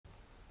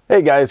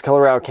Hey guys,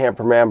 Colorado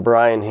Camperman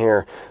Brian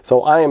here.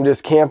 So I am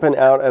just camping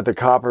out at the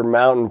Copper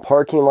Mountain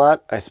parking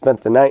lot. I spent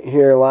the night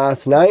here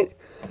last night.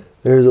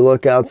 There's a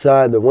look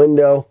outside the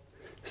window.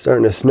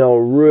 Starting to snow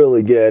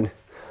really good.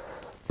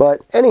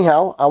 But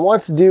anyhow, I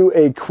want to do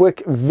a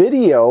quick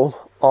video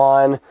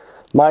on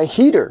my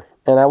heater.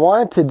 And I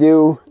wanted to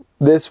do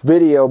this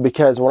video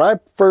because when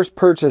I first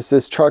purchased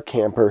this truck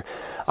camper,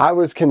 I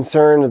was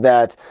concerned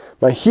that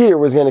my heater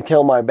was going to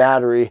kill my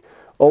battery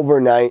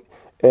overnight,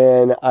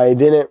 and I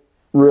didn't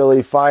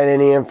really find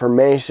any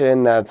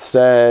information that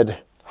said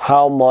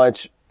how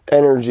much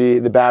energy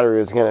the battery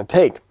is going to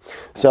take.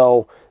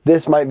 So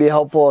this might be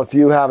helpful if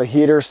you have a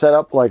heater set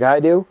up like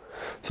I do.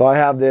 So I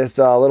have this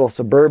little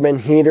Suburban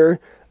heater.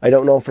 I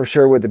don't know for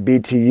sure what the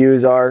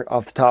BTUs are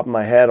off the top of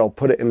my head. I'll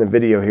put it in the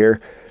video here.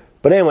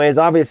 But anyways,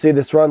 obviously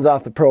this runs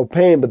off the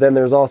propane, but then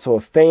there's also a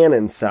fan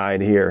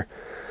inside here.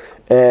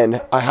 And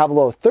I have a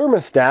little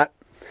thermostat.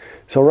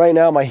 So right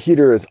now my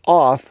heater is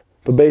off,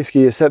 but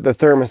basically you set the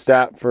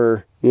thermostat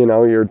for, you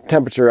know, your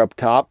temperature up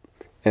top,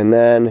 and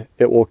then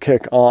it will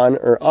kick on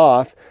or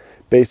off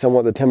based on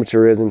what the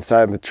temperature is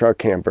inside the truck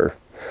camper.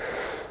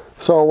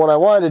 So what I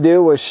wanted to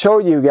do was show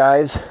you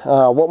guys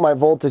what my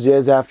voltage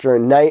is after a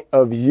night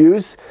of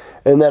use,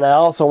 and then I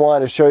also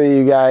wanted to show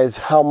you guys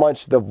how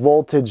much the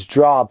voltage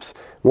drops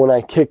when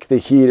I kick the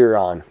heater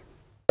on.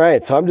 All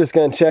right, so I'm just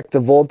going to check the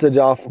voltage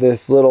off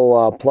this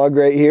little plug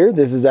right here.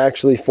 This is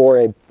actually for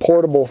a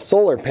portable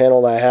solar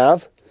panel that I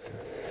have.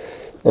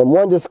 And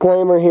one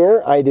disclaimer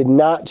here, I did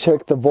not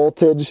check the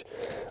voltage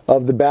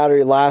of the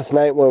battery last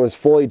night when it was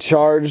fully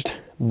charged,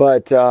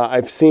 but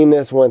I've seen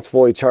this when it's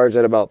fully charged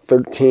at about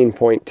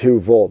 13.2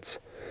 volts.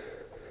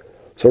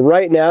 So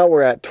right now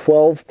we're at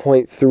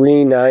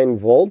 12.39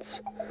 volts.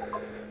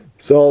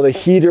 So the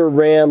heater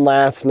ran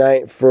last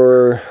night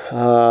for,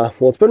 well,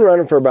 it's been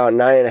running for about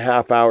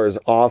 9.5 hours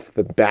off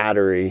the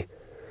battery.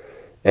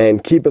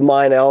 And keep in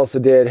mind, I also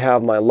did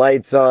have my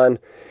lights on,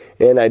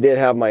 and I did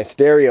have my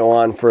stereo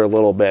on for a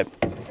little bit.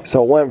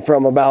 So it went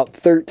from about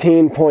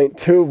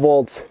 13.2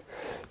 volts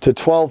to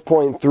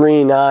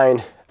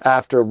 12.39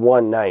 after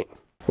one night.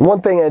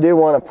 One thing I do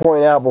want to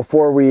point out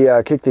before we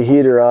kick the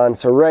heater on,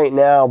 so right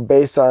now,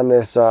 based on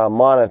this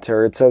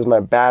monitor, it says my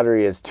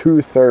battery is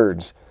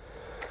 2/3.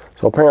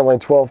 So apparently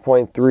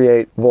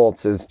 12.38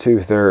 volts is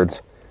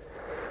 2/3.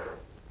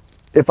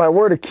 If I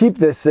were to keep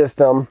this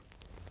system,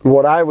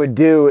 what I would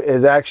do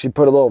is actually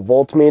put a little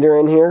voltmeter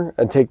in here.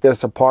 I'd take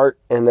this apart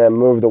and then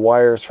move the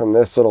wires from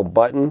this little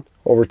button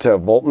over to a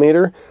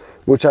voltmeter,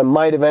 which I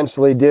might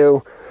eventually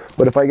do.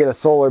 But if I get a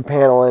solar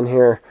panel in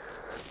here,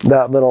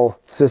 that little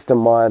system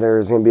monitor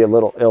is going to be a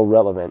little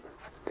irrelevant.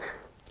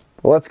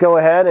 Well, let's go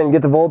ahead and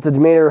get the voltage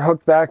meter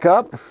hooked back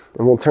up,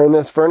 and we'll turn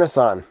this furnace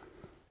on.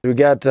 We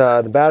got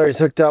the batteries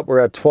hooked up. We're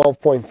at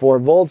 12.4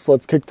 volts.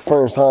 Let's kick the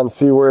furnace on and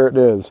see where it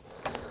is.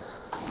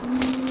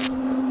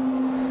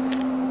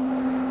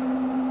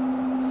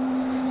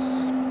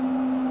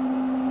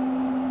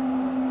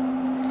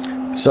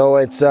 So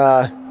it's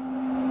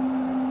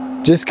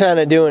just kind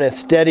of doing a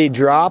steady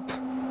drop.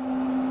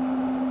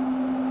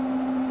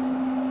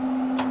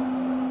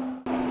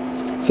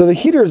 So the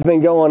heater's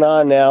been going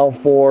on now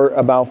for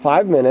about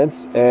 5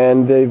 minutes,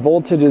 and the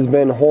voltage has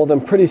been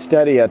holding pretty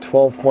steady at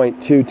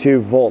 12.22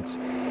 volts.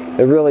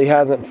 It really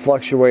hasn't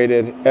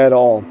fluctuated at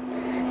all.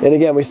 And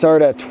again, we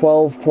started at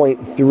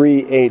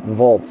 12.38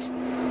 volts.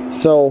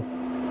 So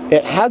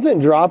it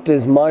hasn't dropped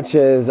as much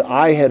as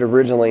I had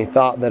originally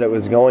thought that it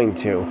was going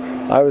to.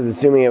 I was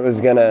assuming it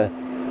was gonna,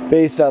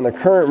 based on the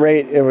current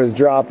rate it was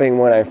dropping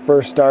when I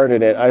first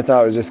started it, I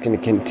thought it was just gonna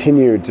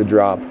continue to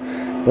drop.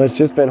 But it's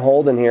just been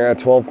holding here at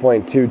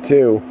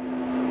 12.22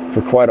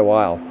 for quite a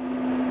while.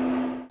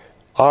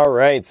 All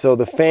right, so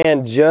the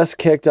fan just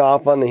kicked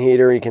off on the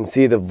heater. You can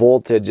see the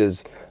voltage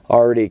is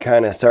already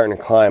kind of starting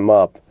to climb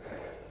up.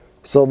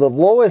 So the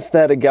lowest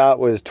that it got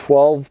was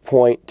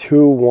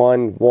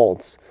 12.21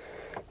 volts.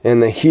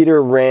 And the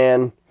heater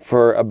ran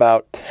for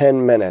about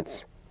 10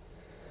 minutes.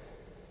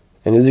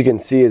 And as you can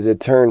see, as it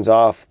turns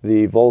off,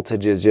 the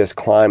voltage is just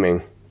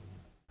climbing.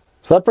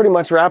 So that pretty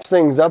much wraps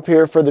things up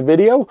here for the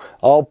video.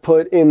 I'll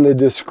put in the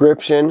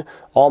description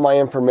all my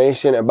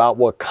information about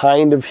what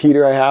kind of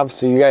heater I have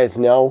so you guys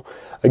know.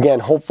 Again,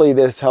 hopefully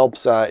this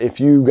helps if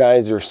you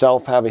guys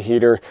yourself have a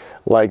heater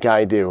like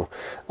I do.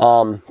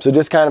 So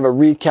just kind of a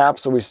recap.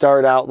 So we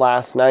started out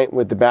last night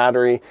with the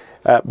battery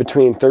at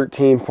between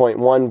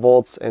 13.1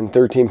 volts and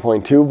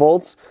 13.2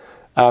 volts.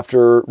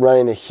 After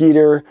running the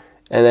heater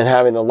and then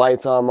having the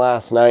lights on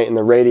last night and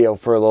the radio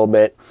for a little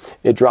bit,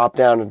 it dropped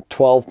down to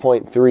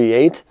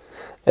 12.38.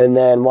 And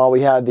then while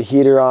we had the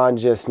heater on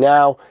just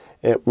now,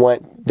 it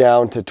went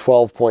down to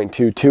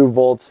 12.22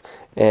 volts,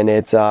 and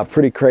it's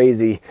pretty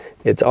crazy.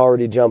 It's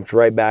already jumped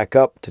right back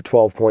up to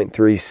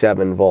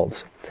 12.37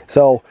 volts.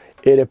 So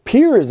it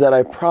appears that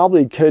I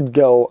probably could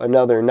go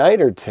another night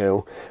or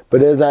two,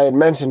 but as I had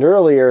mentioned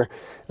earlier,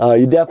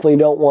 you definitely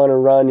don't want to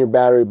run your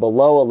battery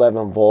below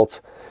 11 volts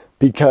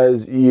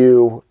because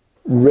you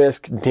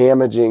risk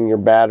damaging your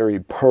battery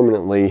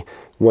permanently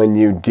when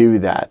you do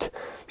that.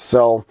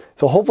 So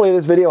hopefully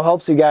this video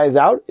helps you guys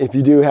out. If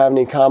you do have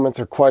any comments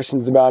or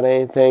questions about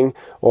anything,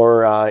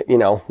 or you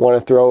know, want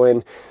to throw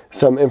in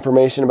some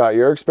information about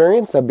your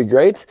experience, that'd be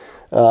great.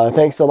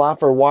 Thanks a lot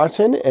for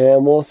watching,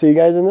 and we'll see you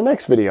guys in the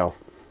next video.